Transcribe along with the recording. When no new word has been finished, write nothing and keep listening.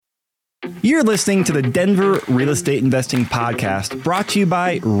You're listening to the Denver Real Estate Investing Podcast, brought to you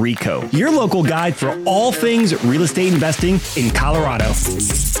by RECO, your local guide for all things real estate investing in Colorado.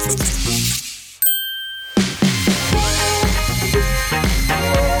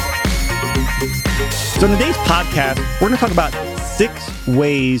 So in today's podcast, we're going to talk about 6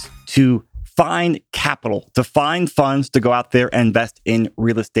 ways to find capital, to find funds to go out there and invest in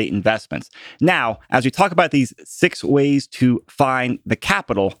real estate investments. Now, as we talk about these 6 ways to find the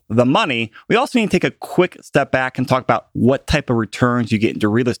capital, the money, we also need to take a quick step back and talk about what type of returns you get into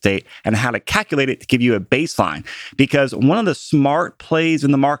real estate and how to calculate it to give you a baseline. Because one of the smart plays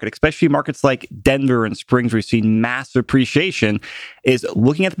in the market, especially markets like Denver and Springs, where we've seen massive appreciation, is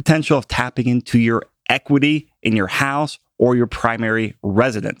looking at the potential of tapping into your equity in your house or your primary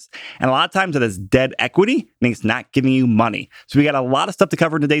residence. And a lot of times that is dead equity, means it's not giving you money. So we got a lot of stuff to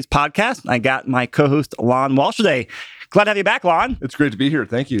cover in today's podcast. I got my co-host, Lon Walsh, today. Glad to have you back, Lon. It's great to be here.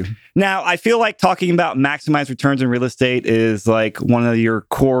 Thank you. Now, I feel like talking about maximized returns in real estate is like one of your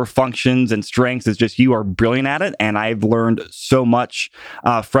core functions and strengths. Is just you are brilliant at it. And I've learned so much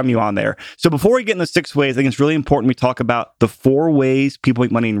from you on there. So before we get into 6 ways, I think it's really important we talk about the 4 ways people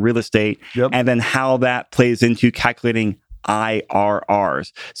make money in real estate, and then how that plays into calculating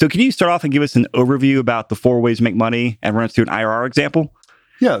IRRs. So can you start off and give us an overview about the 4 ways to make money and run us through an IRR example?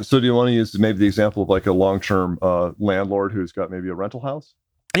 Yeah. So do you want to use maybe the example of like a long-term landlord who's got maybe a rental house?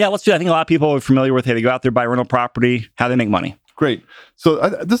 Yeah, let's do that. I think a lot of people are familiar with, hey, they go out there, buy rental property, how they make money. Great. So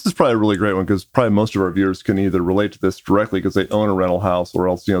this is probably a really great one because probably most of our viewers can either relate to this directly because they own a rental house or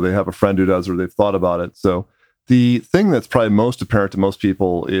else, they have a friend who does or they've thought about it. So the thing that's probably most apparent to most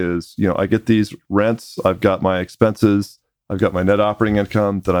people is, I get these rents, I've got my expenses, I've got my net operating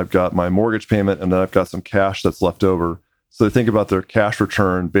income, then I've got my mortgage payment, and then I've got some cash that's left over. So they think about their cash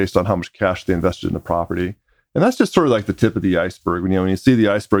return based on how much cash they invested in the property. And that's just sort of like the tip of the iceberg. When you see the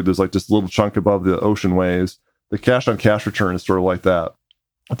iceberg, there's like this little chunk above the ocean waves. The cash on cash return is sort of like that.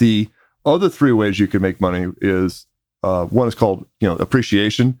 The other 3 ways you can make money is, one is called,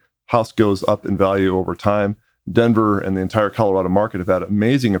 appreciation. House goes up in value over time. Denver and the entire Colorado market have had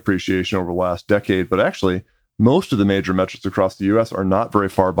amazing appreciation over the last decade, but actually most of the major metrics across the U.S. are not very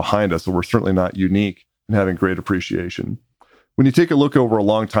far behind us, so we're certainly not unique in having great appreciation. When you take a look over a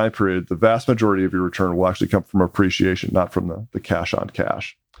long time period, the vast majority of your return will actually come from appreciation, not from the cash on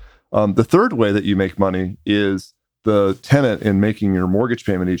cash. The third way that you make money is the tenant in making your mortgage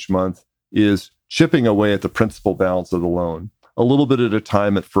payment each month is chipping away at the principal balance of the loan, a little bit at a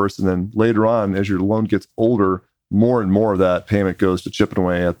time at first, and then later on, as your loan gets older, more and more of that payment goes to chipping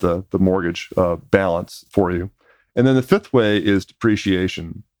away at the mortgage balance for you. And then the 5th way is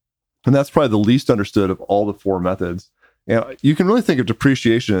depreciation. And that's probably the least understood of all the 4 methods. And you can really think of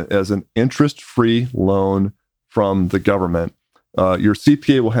depreciation as an interest-free loan from the government. Your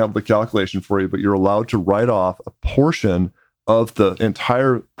CPA will have the calculation for you, but you're allowed to write off a portion of the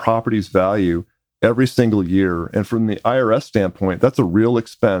entire property's value every single year. And from the IRS standpoint, that's a real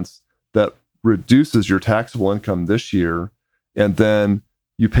expense that reduces your taxable income this year, and then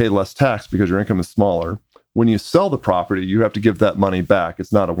you pay less tax because your income is smaller. When you sell the property, you have to give that money back.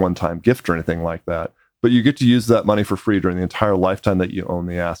 It's not a one-time gift or anything like that, but you get to use that money for free during the entire lifetime that you own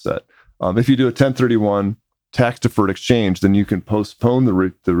the asset. If you do a 1031 tax-deferred exchange, then you can postpone the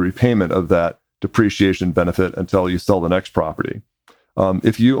repayment of that depreciation benefit until you sell the next property.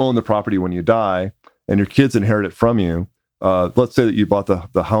 If you own the property when you die and your kids inherit it from you, let's say that you bought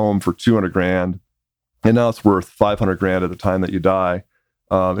the home for $200,000 and now it's worth $500,000 at the time that you die.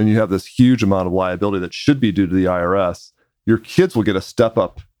 And you have this huge amount of liability that should be due to the IRS. Your kids will get a step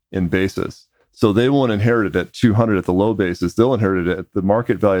up in basis. So they won't inherit it at 200 at the low basis. They'll inherit it at the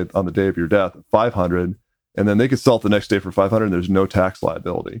market value on the day of your death, 500. And then they could sell it the next day for 500 and there's no tax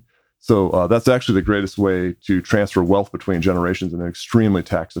liability. So that's actually the greatest way to transfer wealth between generations in an extremely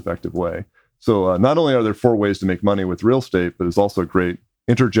tax effective way. So not only are there 4 ways to make money with real estate, but it's also a great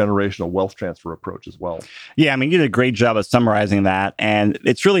intergenerational wealth transfer approach as well. Yeah, I mean, you did a great job of summarizing that. And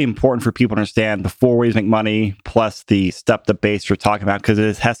it's really important for people to understand the 4 ways to make money plus the stepped-up base you're talking about, because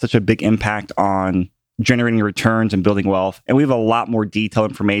it has such a big impact on generating returns and building wealth. And we have a lot more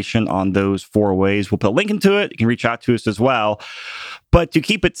detailed information on those 4 ways. We'll put a link into it. You can reach out to us as well. But to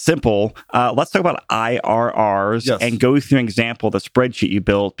keep it simple, let's talk about IRRs and go through an example of the spreadsheet you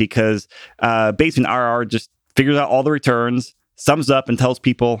built, because basically an IRR just figures out all the returns, sums up and tells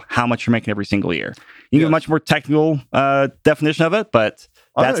people how much you're making every single year. You get a much more technical definition of it, but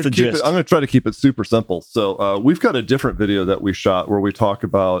that's the gist. I'm going to try to keep it super simple. So we've got a different video that we shot where we talk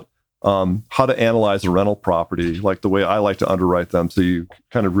about how to analyze a rental property, like the way I like to underwrite them, so you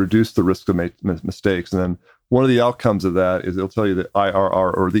kind of reduce the risk of mistakes. And then one of the outcomes of that is it'll tell you the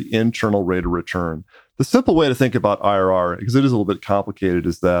IRR, or the internal rate of return. The simple way to think about IRR, because it is a little bit complicated,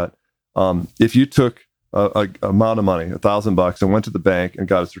 is that if you took a amount of money, $1,000, and went to the bank and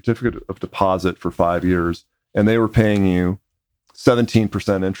got a certificate of deposit for 5 years, and they were paying you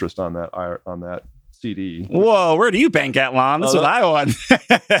 17% interest on that CD. Whoa, where do you bank at, Lon? That's what I want.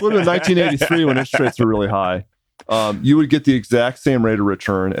 It would have been 1983 when interest rates were really high. You would get the exact same rate of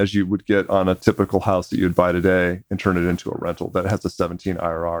return as you would get on a typical house that you'd buy today and turn it into a rental that has a 17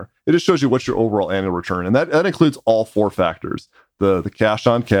 IRR. It just shows you what's your overall annual return. And that includes all 4 factors: the cash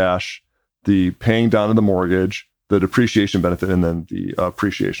on cash, the paying down of the mortgage, the depreciation benefit, and then the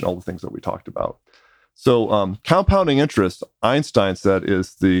appreciation, all the things that we talked about. So compounding interest, Einstein said,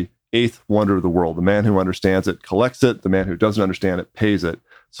 is the 8th wonder of the world. The man who understands it collects it. The man who doesn't understand it pays it.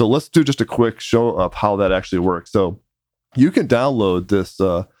 So let's do just a quick show of how that actually works. So you can download this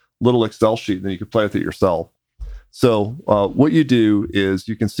little Excel sheet, and then you can play with it yourself. So what you do is,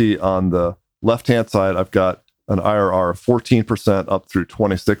 you can see on the left-hand side, I've got an IRR of 14% up through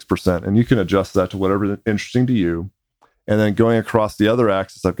 26%, and you can adjust that to whatever is interesting to you. And then going across the other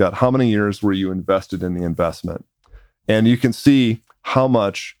axis, I've got how many years were you invested in the investment. And you can see how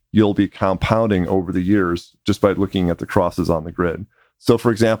much you'll be compounding over the years just by looking at the crosses on the grid. So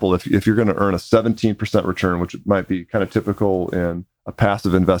for example, if you're going to earn a 17% return, which might be kind of typical in a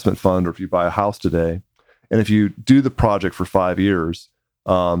passive investment fund, or if you buy a house today, and if you do the project for 5 years,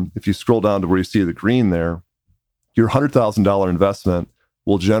 if you scroll down to where you see the green there, your $100,000 investment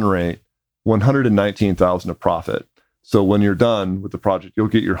will generate $119,000 of profit. So when you're done with the project, you'll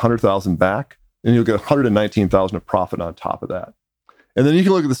get your $100,000 back, and you'll get $119,000 of profit on top of that. And then you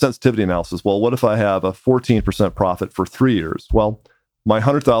can look at the sensitivity analysis. Well, what if I have a 14% profit for 3 years? Well, my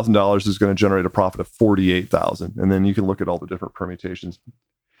 $100,000 is going to generate a profit of $48,000. And then you can look at all the different permutations.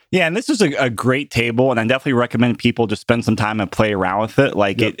 Yeah, and this is a great table, and I definitely recommend people just spend some time and play around with it.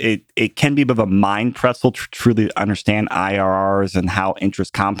 Like, yep. it can be a bit of a mind pretzel to truly understand IRRs and how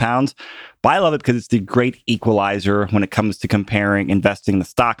interest compounds. But I love it because it's the great equalizer when it comes to comparing investing in the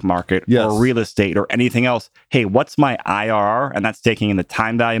stock market, yes, or real estate or anything else. Hey, what's my IRR? And that's taking in the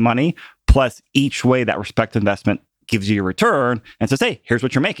time value money plus each way that respective investment gives you a return and says, hey, here's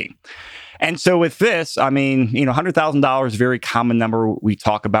what you're making. And so with this, I mean, $100,000 is a very common number we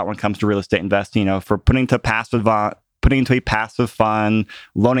talk about when it comes to real estate investing, for putting into a passive fund,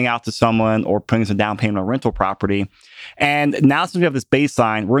 loaning out to someone, or putting some down payment on a rental property. And now, since we have this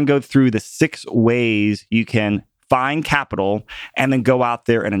baseline, we're going to go through the 6 ways you can find capital and then go out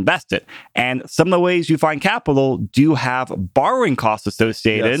there and invest it. And some of the ways you find capital do have borrowing costs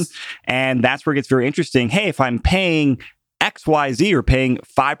associated. Yes. And that's where it gets very interesting. Hey, if I'm paying XYZ, or paying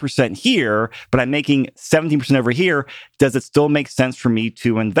 5% here, but I'm making 17% over here, does it still make sense for me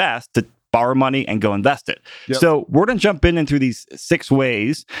to invest, to borrow money and go invest it? Yep. So we're going to jump in through these 6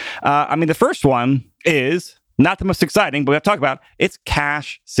 ways. The first one is not the most exciting, but we have to talk about, it's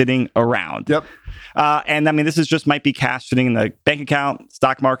cash sitting around. Yep. This is just might be cash sitting in the bank account,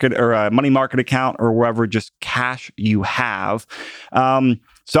 stock market, or a money market account, or wherever, just cash you have.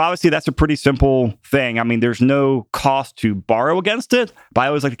 So obviously that's a pretty simple thing. There's no cost to borrow against it, but I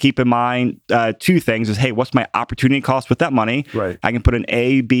always like to keep in mind 2 things is, hey, what's my opportunity cost with that money? Right. I can put an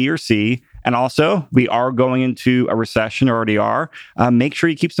A, B, or C. And also, we are going into a recession, or already are. Make sure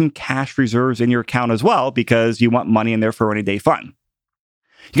you keep some cash reserves in your account as well, because you want money in there for a rainy day fund.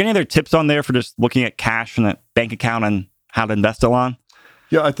 You got any other tips on there for just looking at cash in a bank account and how to invest it on?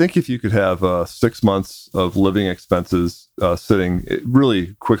 Yeah, I think if you could have 6 months of living expenses sitting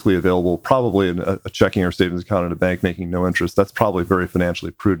really quickly available, probably in a checking or savings account at a bank making no interest, that's probably very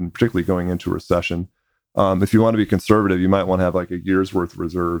financially prudent, particularly going into a recession. If you want to be conservative, you might want to have like a year's worth of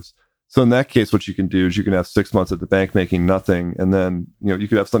reserves. So in that case, what you can do is you can have 6 months at the bank making nothing, and then you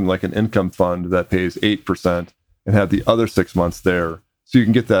could have something like an income fund that pays 8% and have the other 6 months there. So you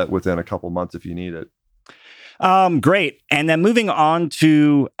can get that within a couple months if you need it. Great. And then moving on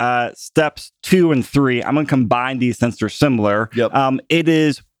to steps 2 and 3, I'm going to combine these since they're similar. Yep. It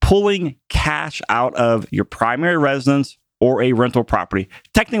is pulling cash out of your primary residence or a rental property.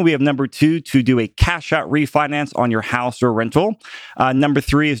 Technically, we have number 2 to do a cash out refinance on your house or rental. Number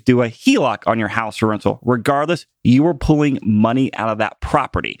 3 is do a HELOC on your house or rental. Regardless, you are pulling money out of that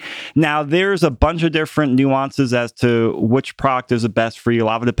property. Now, there's a bunch of different nuances as to which product is the best for you. A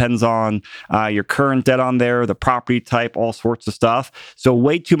lot of it depends on your current debt on there, the property type, all sorts of stuff. So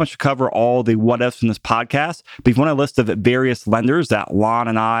way too much to cover all the what ifs in this podcast. But if you want a list of various lenders that Lon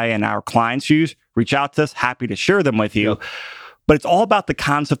and I and our clients use, reach out to us. Happy to share them with you. Yep. But it's all about the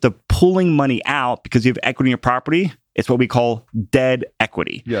concept of pulling money out because you have equity in your property. It's what we call dead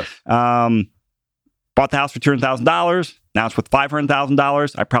equity. Yes. bought the house for $200,000. Now it's worth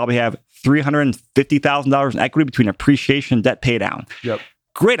 $500,000. I probably have $350,000 in equity between appreciation and debt pay down. Yep.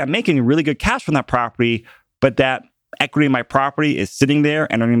 Great. I'm making really good cash from that property, but that equity in my property is sitting there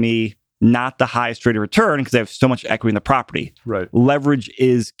and earning me not the highest rate of return because I have so much equity in the property. Right. Leverage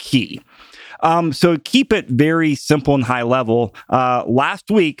is key. So keep it very simple and high level. Last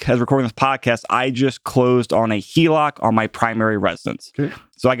week, as recording this podcast, I just closed on a HELOC on my primary residence. Okay.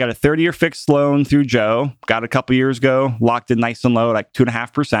 So I got a 30-year fixed loan through Joe, got it a couple years ago, locked in nice and low, like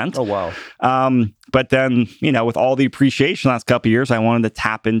 2.5%. Oh, wow. But then, with all the appreciation last couple of years, I wanted to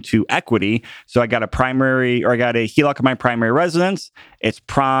tap into equity. So I got a HELOC on my primary residence. It's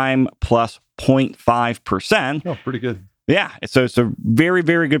prime plus 0.5%. Oh, pretty good. Yeah. So it's a very,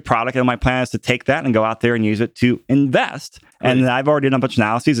 very good product. And my plan is to take that and go out there and use it to invest. Right. And I've already done a bunch of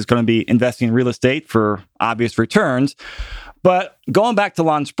analyses. It's going to be investing in real estate for obvious returns. But going back to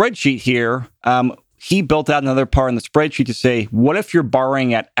Lon's spreadsheet here, he built out another part in the spreadsheet to say, what if you're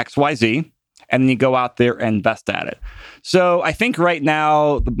borrowing at XYZ and then you go out there and invest at it? So I think right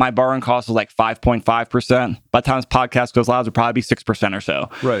now my borrowing cost is like 5.5%. By the time this podcast goes live, it'll probably be 6% or so.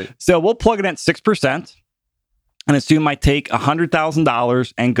 Right. So we'll plug it in at 6%. And assume I take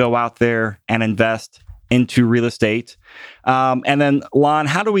 $100,000 and go out there and invest into real estate. And then, Lon,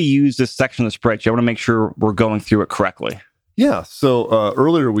 how do we use this section of the spreadsheet? I want to make sure we're going through it correctly. Yeah. So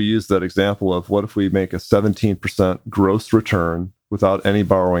earlier we used that example of what if we make a 17% gross return without any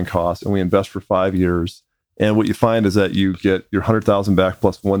borrowing costs and we invest for 5 years. And what you find is that you get your $100,000 back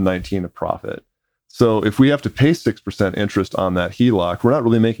plus 119 of profit. So if we have to pay 6% interest on that HELOC, we're not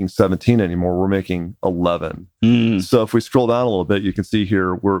really making 17 anymore. We're making 11. So if we scroll down a little bit, you can see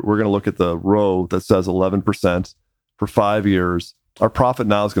here, we're going to look at the row that says 11% for 5 years. Our profit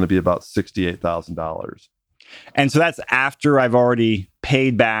now is going to be about $68,000. And so that's after I've already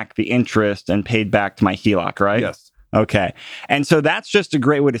paid back the interest and paid back to my HELOC, right? Yes. Okay. And so that's just a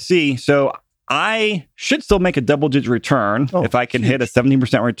great way to see. So I should still make a double-digit return. If I can hit a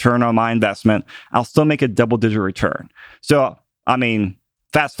 17% return on my investment, I'll still make a double-digit return. So,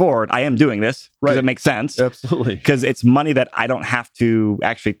 fast forward, I am doing this because it makes sense. Absolutely. Because it's money that I don't have to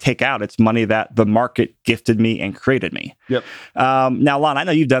actually take out. It's money that the market gifted me and created me. Yep. Now, Lon, I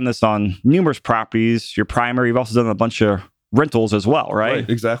know you've done this on numerous properties. Your primary, you've also done a bunch of rentals as well, right? Right,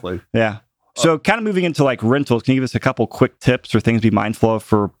 exactly. Yeah. So kind of moving into like rentals, can you give us a couple quick tips or things to be mindful of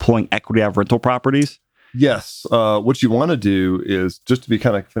for pulling equity out of rental properties? Yes. What you want to do is, just to be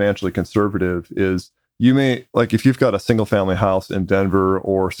kind of financially conservative, is you may, like if you've got a single family house in Denver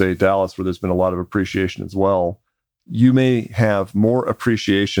or say Dallas, where there's been a lot of appreciation as well, you may have more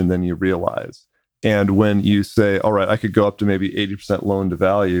appreciation than you realize. And when you say, all right, I could go up to maybe 80% loan to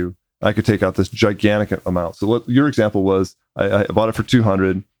value, I could take out this gigantic amount. So your example was, I bought it for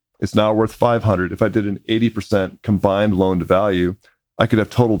 200. It's now worth 500. If I did an 80% combined loan to value, I could have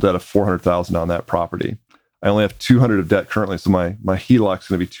total debt of 400,000 on that property. I only have 200 of debt currently, so my HELOC is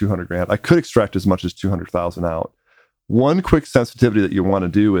going to be 200 grand. I could extract as much as 200,000 out. One quick sensitivity that you want to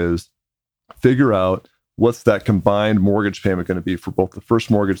do is figure out what's that combined mortgage payment going to be for both the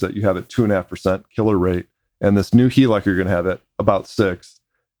first mortgage that you have at 2.5% killer rate and this new HELOC you're going to have at about 6%.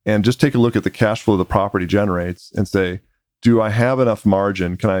 And just take a look at the cash flow the property generates and say, do I have enough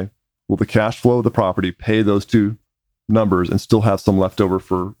margin? Will the cash flow of the property pay those two numbers and still have some left over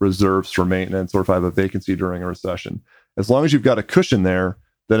for reserves for maintenance, or if I have a vacancy during a recession? As long as you've got a cushion there,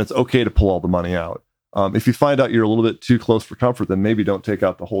 then it's okay to pull all the money out. If you find out you're a little bit too close for comfort, then maybe don't take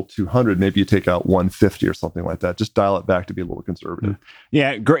out the whole 200. Maybe you take out 150 or something like that. Just dial it back to be a little conservative.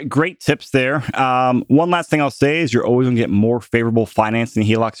 Yeah, great tips there. One last thing I'll say is you're always going to get more favorable financing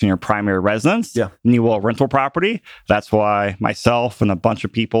HELOCs in your primary residence than you will a rental property. That's why myself and a bunch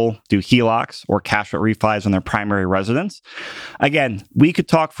of people do HELOCs or cash out refis on their primary residence. Again, we could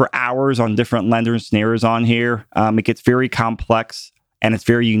talk for hours on different lender scenarios on here. It gets very complex and it's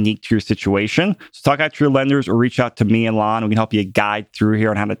very unique to your situation. So talk out to your lenders or reach out to me and Lon. We can help you guide through here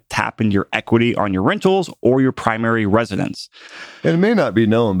on how to tap into your equity on your rentals or your primary residence. And it may not be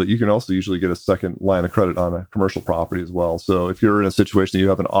known, but you can also usually get a second line of credit on a commercial property as well. So if you're in a situation that you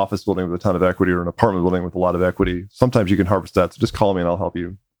have an office building with a ton of equity or an apartment building with a lot of equity, sometimes you can harvest that. So just call me and I'll help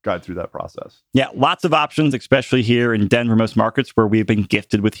you guide through that process. Yeah, lots of options, especially here in Denver, most markets where we've been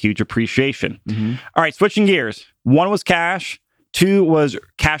gifted with huge appreciation. All right, switching gears. 1 was cash. 2 was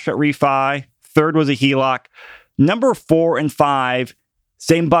cash out refi. 3rd was a HELOC. Number 4 and 5,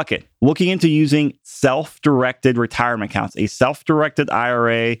 same bucket. Looking into using self-directed retirement accounts, a self-directed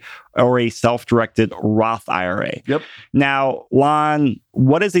IRA or a self-directed Roth IRA. Yep. Now, Lon,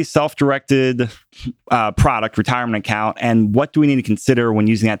 what is a self-directed product retirement account, and what do we need to consider when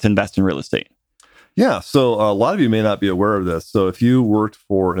using that to invest in real estate? Yeah. So a lot of you may not be aware of this. So if you worked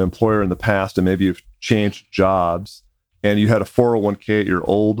for an employer in the past and maybe you've changed jobs and you had a 401k at your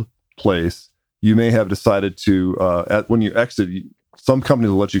old place, you may have decided to, when you exit, some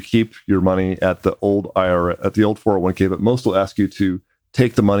companies will let you keep your money at the old IRA, at the old 401k, but most will ask you to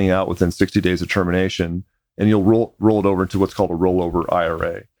take the money out within 60 days of termination, and you'll roll it over into what's called a rollover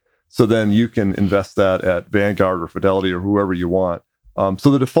IRA. So then you can invest that at Vanguard or Fidelity or whoever you want.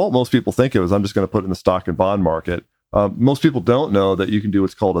 So the default most people think of is I'm just going to put it in the stock and bond market. Most people don't know that you can do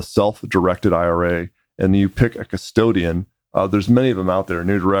what's called a self-directed IRA, and you pick a custodian. There's many of them out there.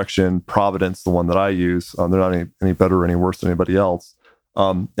 New Direction, Providence, the one that I use. They're not any better or any worse than anybody else.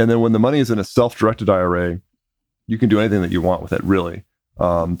 And then when the money is in a self-directed IRA, you can do anything that you want with it, really.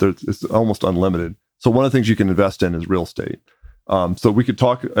 It's almost unlimited. So one of the things you can invest in is real estate. So we could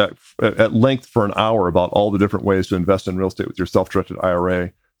talk at length for an hour about all the different ways to invest in real estate with your self-directed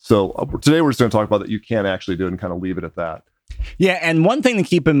IRA. So today we're just going to talk about that you can actually do it and kind of leave it at that. Yeah, and one thing to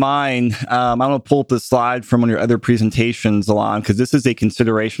keep in mind, I'm going to pull up this slide from one of your other presentations, Alon, because this is a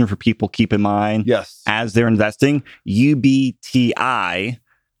consideration for people to keep in mind as they're investing. UBTI,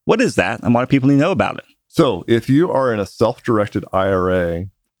 what is that? And why do people need to know about it? So if you are in a self-directed IRA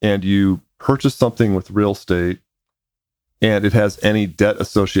and you purchase something with real estate and it has any debt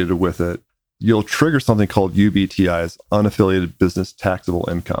associated with it, you'll trigger something called UBTI's unaffiliated business taxable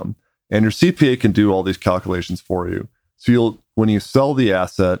income. And your CPA can do all these calculations for you. So when you sell the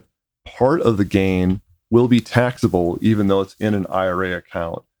asset, part of the gain will be taxable, even though it's in an IRA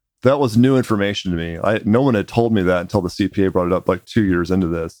account. That was new information to me. No one had told me that until the CPA brought it up like 2 years into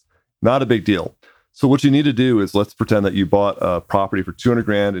this. Not a big deal. So what you need to do is, let's pretend that you bought a property for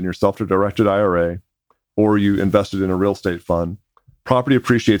 $200,000 in your self-directed IRA, or you invested in a real estate fund. Property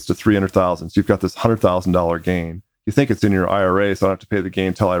appreciates to $300,000. So you've got this $100,000 gain. You think it's in your IRA, so I don't have to pay the gain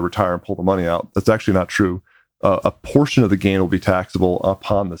until I retire and pull the money out. That's actually not true. A portion of the gain will be taxable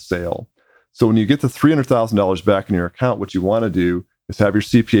upon the sale. So when you get the $300,000 back in your account, what you want to do is have your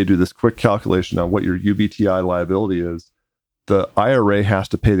CPA do this quick calculation on what your UBTI liability is. The IRA has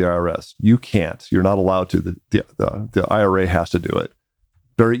to pay the IRS. You can't. You're not allowed to. The IRA has to do it.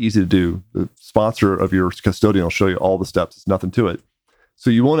 Very easy to do. The sponsor of your custodian will show you all the steps. It's nothing to it.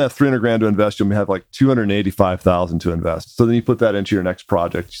 So you won't have $300,000 to invest. You'll have like $285,000 to invest. So then you put that into your next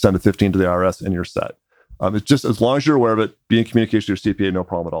project. You send a 15 to the IRS, and you're set. It's just, as long as you're aware of it, be in communication with your CPA, no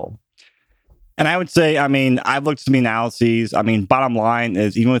problem at all. And I would say, I've looked at some analyses. Bottom line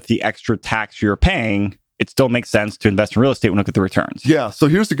is, even with the extra tax you're paying, it still makes sense to invest in real estate when you look at the returns. Yeah. So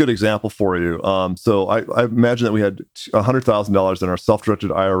here's a good example for you. So I imagine that we had $100,000 in our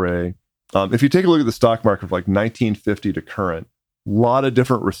self-directed IRA. If you take a look at the stock market from like 1950 to current, a lot of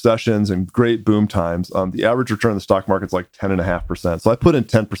different recessions and great boom times. The average return in the stock market is like 10.5%. So I put in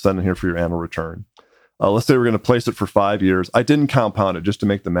 10% in here for your annual return. Let's say we're going to place it for 5 years. I didn't compound it just to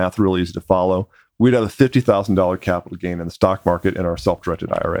make the math really easy to follow. We'd have a $50,000 capital gain in the stock market in our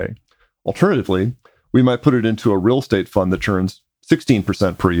self-directed IRA. Alternatively, we might put it into a real estate fund that turns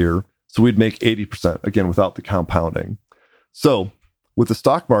 16% per year. So we'd make 80%, again, without the compounding. So with the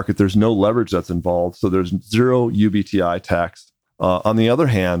stock market, there's no leverage that's involved. So there's zero UBTI tax. On the other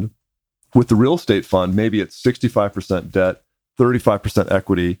hand, with the real estate fund, maybe it's 65% debt, 35%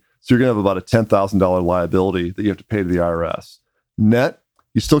 equity. So you're going to have about a $10,000 liability that you have to pay to the IRS. Net,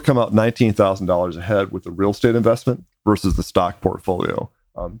 you still come out $19,000 ahead with the real estate investment versus the stock portfolio.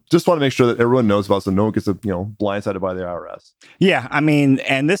 Just want to make sure that everyone knows about it, so no one gets blindsided by the IRS. Yeah,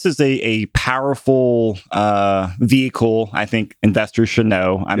 and this is a powerful vehicle. I think investors should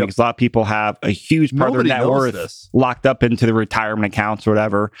know. Because a lot of people have a huge part of their net worth locked up into the retirement accounts or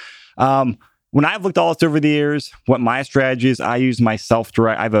whatever. When I've looked all this over the years, what my strategy is, I use my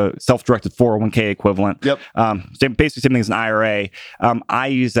I have a self-directed 401k equivalent. Basically same thing as an IRA. I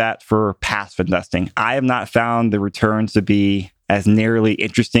use that for passive investing. I have not found the returns to be as nearly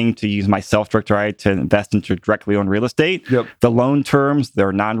interesting to use my self-directed IRA to invest into directly on real estate. The loan terms,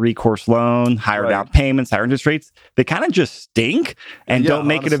 they're non-recourse loan, higher down payments, higher interest rates. They kind of just stink and don't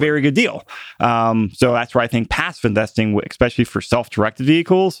make it a very good deal. So that's where I think passive investing, especially for self-directed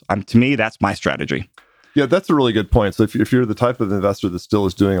vehicles, to me, that's my strategy. Yeah, that's a really good point. So if you're the type of investor that still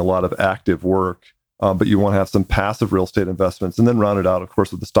is doing a lot of active work, but you want to have some passive real estate investments, and then round it out, of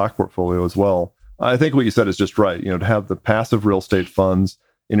course, with the stock portfolio as well. I think what you said is just right. To have the passive real estate funds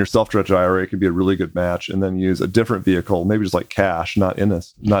in your self-directed IRA can be a really good match, and then use a different vehicle, maybe just like cash, not in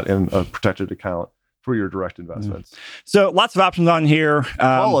a protected account, for your direct investments. So lots of options on here.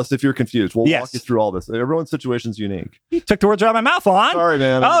 Call us if you're confused. We'll yes. walk you through all this. Everyone's situation's unique. You took the words out of my mouth, Lon. Sorry,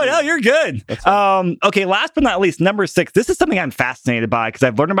 man. Oh, no, you're good. Okay, last but not least, number 6. This is something I'm fascinated by because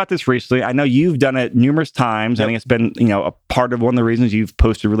I've learned about this recently. I know you've done it numerous times. Yep. I think it's been, a part of one of the reasons you've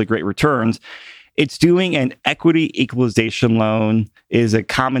posted really great returns. It's doing an equity equalization loan is a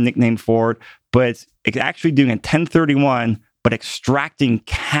common nickname for it, but it's actually doing a 1031, but extracting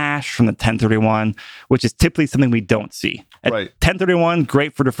cash from the 1031, which is typically something we don't see. Right. 1031,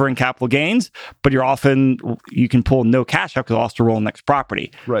 great for deferring capital gains, but you can pull no cash out because it'll also roll the next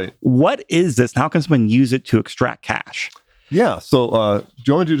property. Right. What is this? And how can someone use it to extract cash? Yeah. So do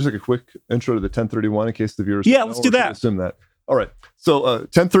you want me to do just like a quick intro to the 1031 in case the viewers Yeah, let's do that. Assume that. All right. So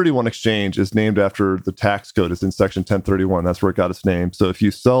 1031 exchange is named after the tax code. It's in section 1031. That's where it got its name. So if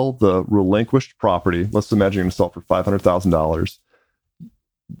you sell the relinquished property, let's imagine you're going to sell it for $500,000.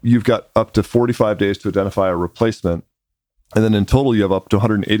 You've got up to 45 days to identify a replacement. And then in total, you have up to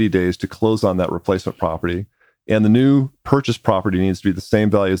 180 days to close on that replacement property. And the new purchase property needs to be the same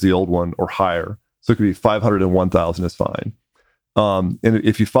value as the old one or higher. So it could be 501,000 is fine. And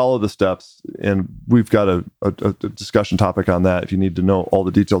if you follow the steps, and we've got a discussion topic on that, if you need to know all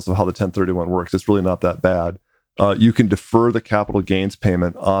the details of how the 1031 works, it's really not that bad. You can defer the capital gains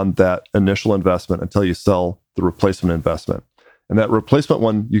payment on that initial investment until you sell the replacement investment. And that replacement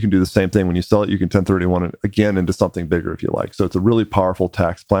one, you can do the same thing. When you sell it, you can 1031 it again into something bigger if you like. So it's a really powerful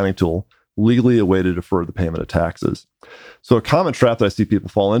tax planning tool, legally a way to defer the payment of taxes. So a common trap that I see people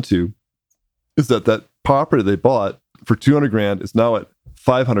fall into is that property they bought for 200 grand is now at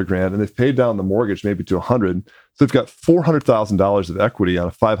 500 grand, and they've paid down the mortgage maybe to 100. So they've got $400,000 of equity on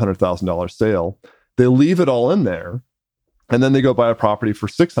a $500,000 sale. They leave it all in there, and then they go buy a property for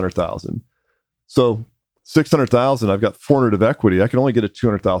 600,000. So 600,000, I've got 400 of equity. I can only get a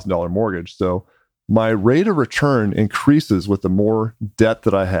 $200,000 mortgage. So my rate of return increases with the more debt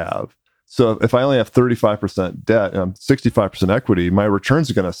that I have. So if I only have 35% debt and I'm 65% equity, my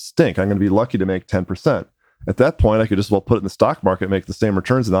returns are going to stink. I'm going to be lucky to make 10%. At that point, I could just well put it in the stock market, make the same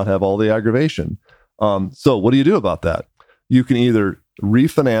returns and not have all the aggravation. So what do you do about that? You can either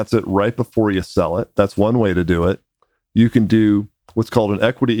refinance it right before you sell it. That's one way to do it. You can do what's called an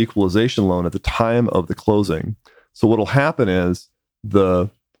equity equalization loan at the time of the closing. So what'll happen is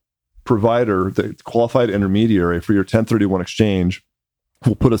the provider, the qualified intermediary for your 1031 exchange,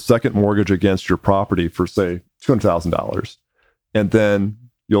 will put a second mortgage against your property for, say, $200,000. And then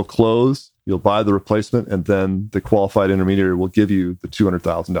you'll close, you'll buy the replacement, and then the qualified intermediary will give you the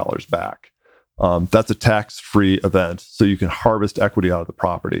 $200,000 back. That's a tax-free event, so you can harvest equity out of the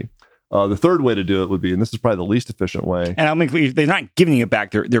property. The third way to do it would be, and this is probably the least efficient way. And I mean, they're not giving you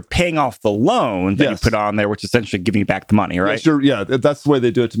back; they're paying off the loan that you put on there, which is essentially giving you back the money, right? Yeah, sure. Yeah, that's the way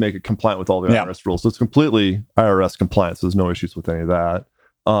they do it to make it compliant with all the IRS rules. So it's completely IRS compliant. So there's no issues with any of that.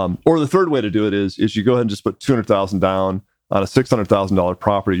 Or the third way to do it is you go ahead and just put $200,000 down on a $600,000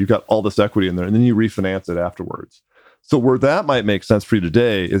 property. You've got all this equity in there, and then you refinance it afterwards. So where that might make sense for you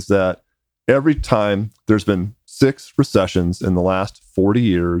today is that every time there's been 6 recessions in the last 40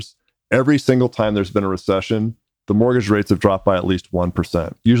 years, every single time there's been a recession, the mortgage rates have dropped by at least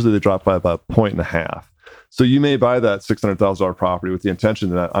 1%. Usually they drop by about 1.5. So you may buy that $600,000 property with the intention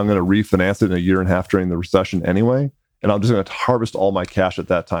that I'm going to refinance it in a year and a half during the recession anyway, and I'm just going to harvest all my cash at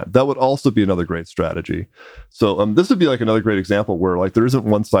that time. That would also be another great strategy. So this would be like another great example where like there isn't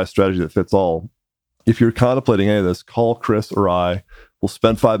one size strategy that fits all. If you're contemplating any of this, call Chris or I. We'll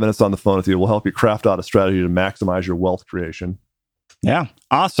spend 5 minutes on the phone with you. We'll help you craft out a strategy to maximize your wealth creation. Yeah,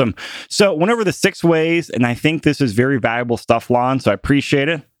 awesome. So went over the 6 ways, and I think this is very valuable stuff, Lon, so I appreciate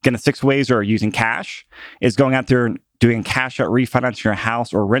it. Again, the 6 ways are using cash, is going out there and doing cash out refinance your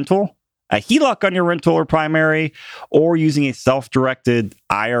house or rental, a HELOC on your rental or primary, or using a self-directed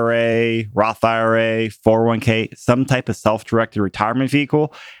IRA, Roth IRA, 401k, some type of self-directed retirement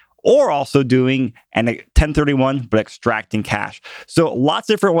vehicle, or also doing an 1031, but extracting cash. So lots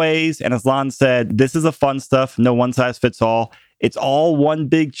of different ways. And as Lon said, this is a fun stuff. No one size fits all. It's all one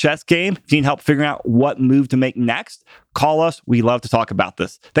big chess game. If you need help figuring out what move to make next, call us. We love to talk about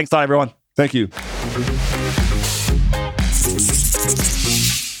this. Thanks a lot, everyone. Thank you.